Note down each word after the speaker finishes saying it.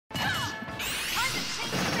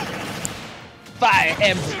Fire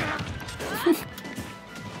Emblem.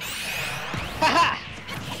 Haha!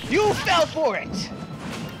 You fell for it!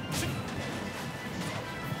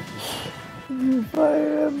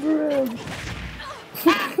 Fire Emblem.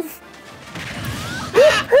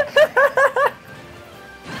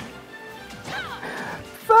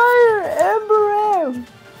 Fire Emblem.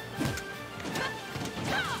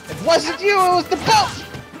 It wasn't you, it was the boat!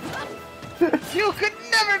 You could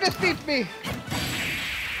never defeat me!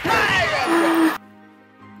 Fire Emblem!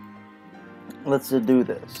 Let's do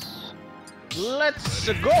this. Let's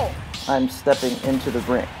go! I'm stepping into the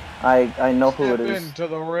ring. I know who it Step is. into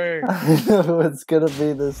the ring. I know who it's gonna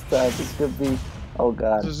be this time. It's gonna be, oh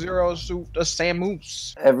god, It's a Zero Suit, a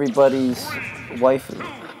Samus. everybody's waifu.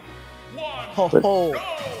 Ho ho!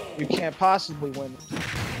 You can't possibly win.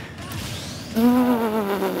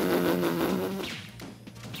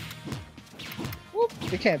 Whoop!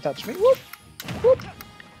 You can't touch me. Whoop! Whoop!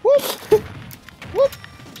 Whoop! Whoop!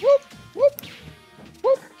 Whoop! Whoop!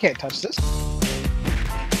 Whoop! Can't touch this.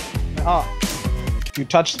 Ah! You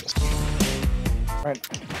touch this. Right.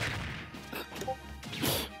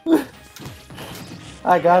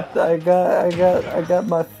 I got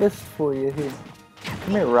my fist for you here.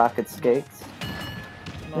 Come here, rocket skates.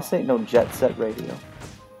 No. This ain't no jet set radio.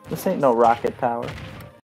 This ain't no rocket power.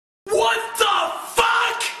 What the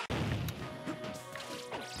fuck?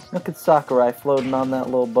 Look at Sakurai floating on that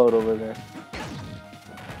little boat over there.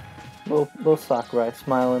 Little Sakurai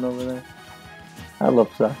smiling over there. I love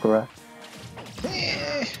Sakurai.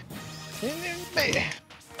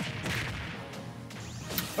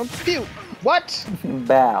 Oh, phew! What?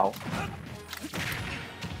 Bow.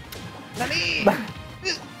 Nani?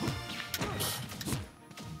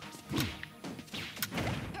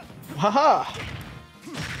 Haha!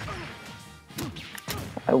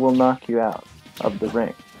 I will knock you out of the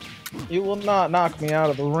ring. You will not knock me out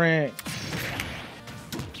of the ring.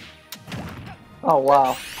 Oh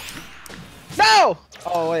wow. No!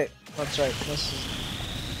 Oh wait, that's right. This is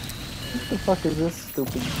What the fuck is this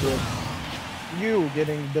stupid shit? you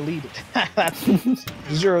getting deleted. That's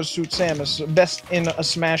Zero Suit Samus, best in a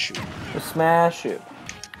smash you. Smash you.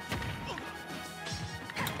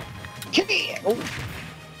 Oh.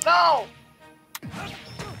 No!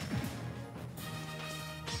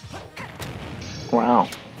 Wow.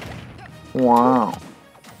 Wow.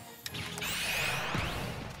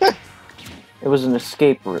 It was an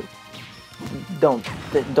escape route. Don't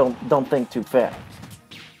think too fast.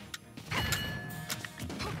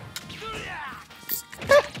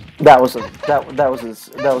 That was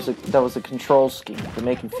a control scheme to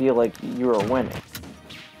make you feel like you were winning.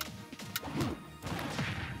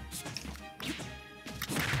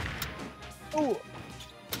 Ooh.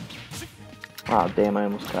 Oh damn! I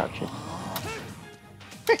almost got you.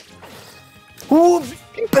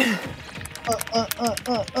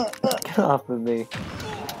 Get off of me!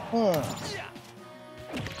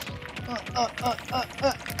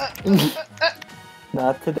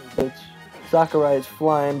 Not today, bitch. Sakurai is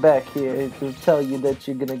flying back here to tell you that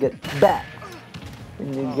you're gonna get back,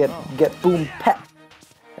 and you get boom pat,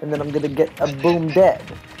 and then I'm gonna get a boom dead.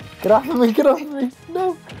 Get off of me! Get off of me!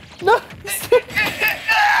 No! No!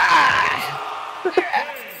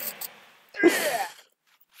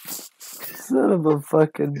 Son of a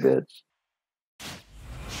fucking bitch.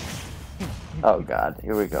 Oh god,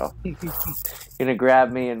 here we go. You're gonna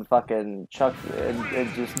grab me and fucking chuck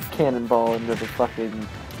and just cannonball into the fucking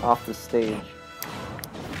off the stage.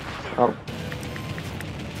 Oh.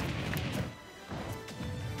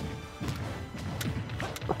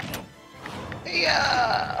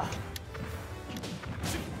 Yeah.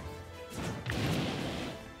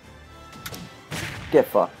 Get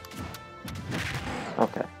fucked.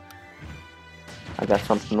 Okay. I got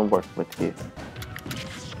something to work with here.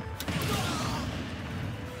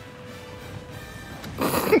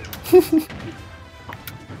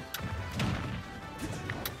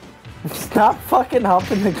 Stop fucking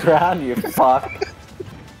humping the ground, you fuck.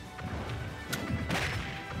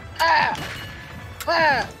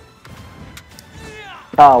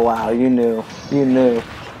 Oh wow, you knew. You knew.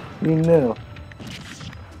 You knew.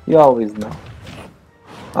 You always know.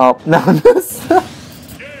 Oh, no,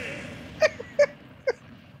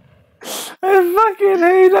 I fucking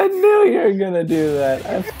hate, I knew you were gonna do that.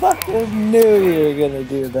 I fucking knew you were gonna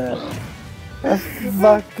do that. I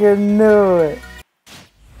fucking knew it.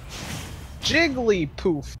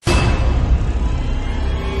 Jigglypoof.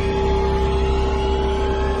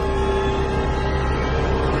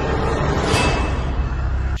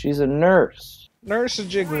 She's a nurse. Nurse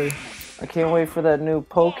Jiggly. I can't wait for that new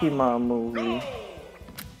Pokemon movie.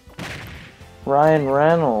 Ryan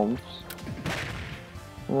Reynolds.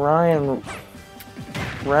 Ryan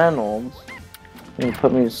Reynolds. You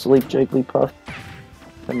put me to sleep, Jigglypuff.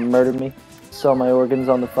 And murder me. Sell my organs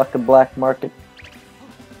on the fucking black market.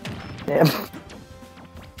 Damn.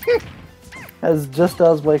 As just I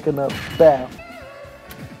was waking up. Bam.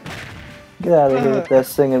 Get out of here with that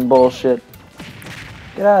singing bullshit.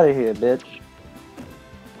 Get out of here, bitch.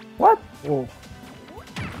 What? Oh.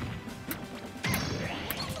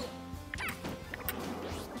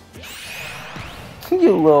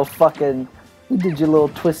 You little fucking... You did your little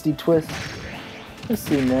twisty twist. I've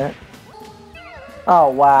seen that. Oh,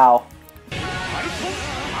 wow.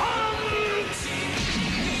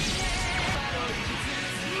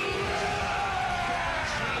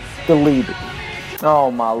 Deleted.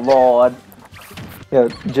 Oh my lord. Yo,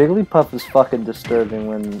 Jigglypuff is fucking disturbing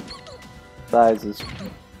when his eyes is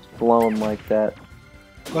blown like that.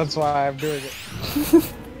 That's why I'm doing it.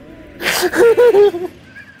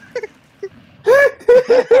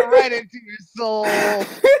 Right into your soul.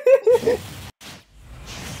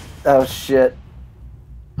 Oh shit.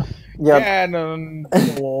 Yep.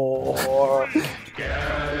 Ganondorf.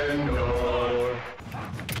 Ganondorf.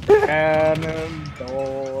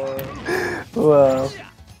 Wow.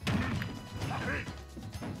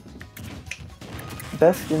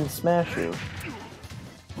 Best in Smash You.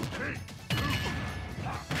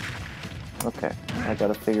 Okay, I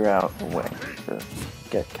gotta figure out a way to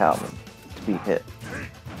get Calvin to be hit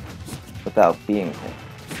without being hit.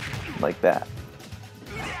 Like that.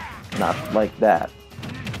 Not like that.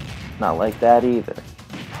 Not like that either.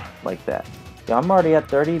 Like that. Yeah, I'm already at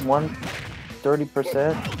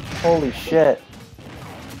 30%. Holy shit.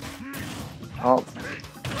 Oh.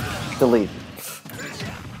 Delete.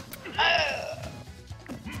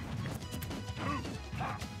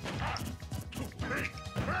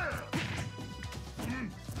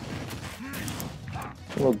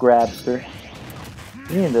 Little grabster.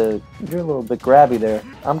 You're a little bit grabby there.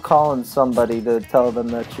 I'm calling somebody to tell them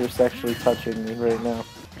that you're sexually touching me right now.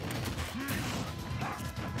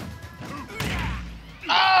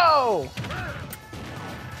 Oh!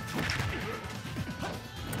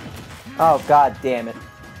 Oh god damn it.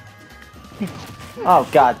 Oh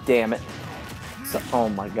god damn it. So, oh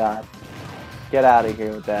my god. Get out of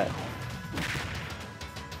here with that.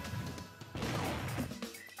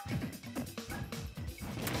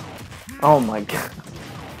 Oh my god.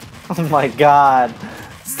 Oh my god.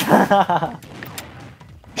 Stop.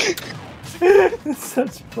 It's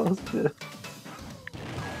such bullshit.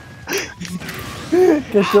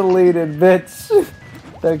 Get deleted, bitch.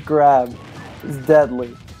 That grab is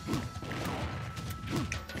deadly.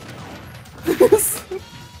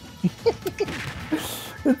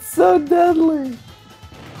 It's so deadly.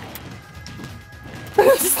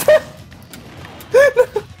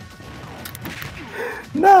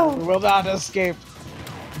 No. We will not escape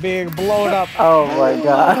being blown up. Oh my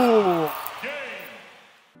god.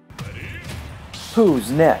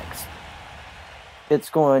 Who's next? It's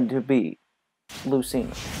going to be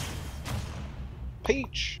Lucina.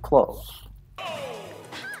 Peach. Close.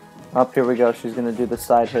 Up here we go. She's gonna do the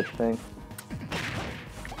side hit thing.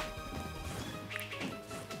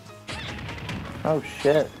 Oh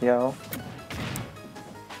shit, yo.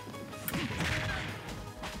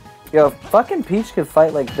 Yo, if fucking Peach could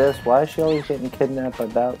fight like this, why is she always getting kidnapped by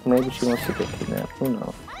Bowser? Maybe she wants to get kidnapped, who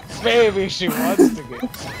knows? Maybe she wants to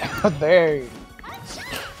get there. You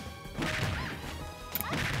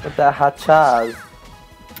With that hot chaz.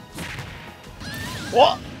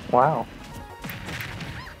 What? Wow.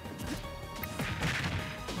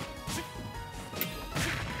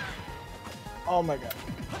 Oh my god.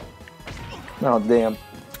 Oh damn.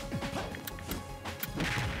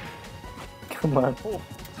 Come on.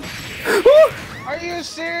 Are you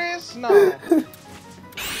serious? No.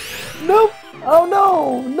 Nope. Oh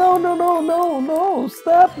no. No, no, no, no, no.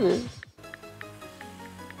 Stop it.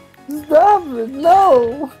 Stop it.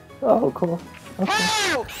 No. Oh, cool. Okay.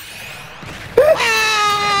 Help!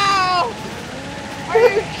 Help! Are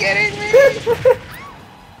you kidding me?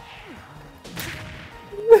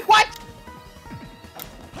 What?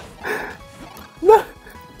 No.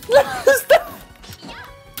 No. Stop.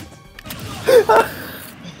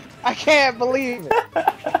 I can't believe it.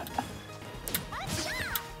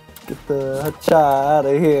 Get the hacha out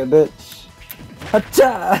of here, bitch.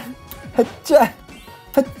 Hacha! Hacha!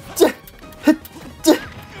 Hacha! Hacha!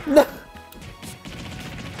 No!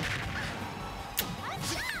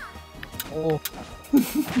 Oh.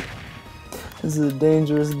 This is a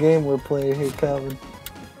dangerous game we're playing here, Calvin.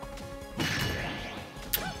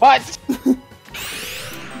 What?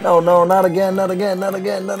 No, no, not again, not again, not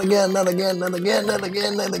again, not again, not again, not again, not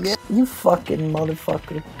again, not again. You fucking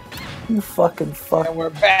motherfucker. You fucking fuck. And we're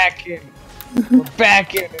back in. We're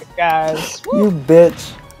back in it, guys. Woo. You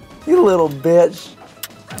bitch. You little bitch.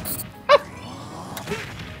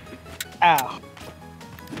 Ow.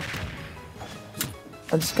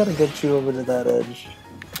 I just gotta get you over to that edge.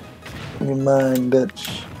 You're mine,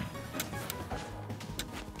 bitch.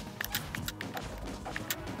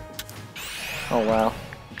 Oh wow.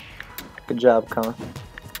 Good job, Con.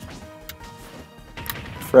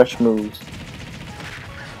 Fresh moves.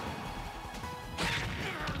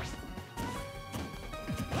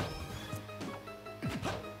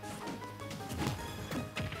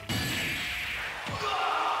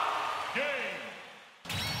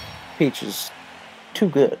 Peach is too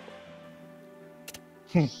good.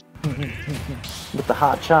 With the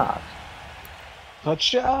hot chops.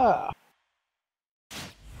 Hacha.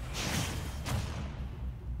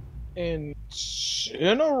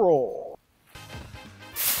 Incineroar.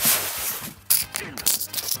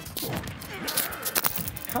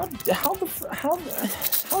 How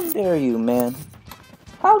dare you, man?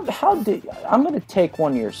 How did I'm gonna take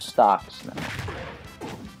one of your stocks now.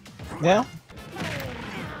 Yeah.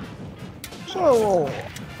 Incineroar.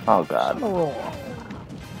 Oh god. Incineroar.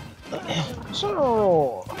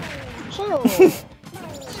 Incineroar. Incineroar.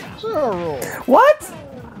 Incineroar. What?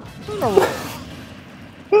 Incineroar.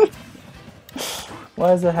 Why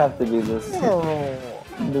does it have to be this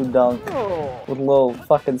Incineroar. new dunk Incineroar. with little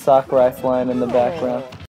fucking Sakurai flying in the background?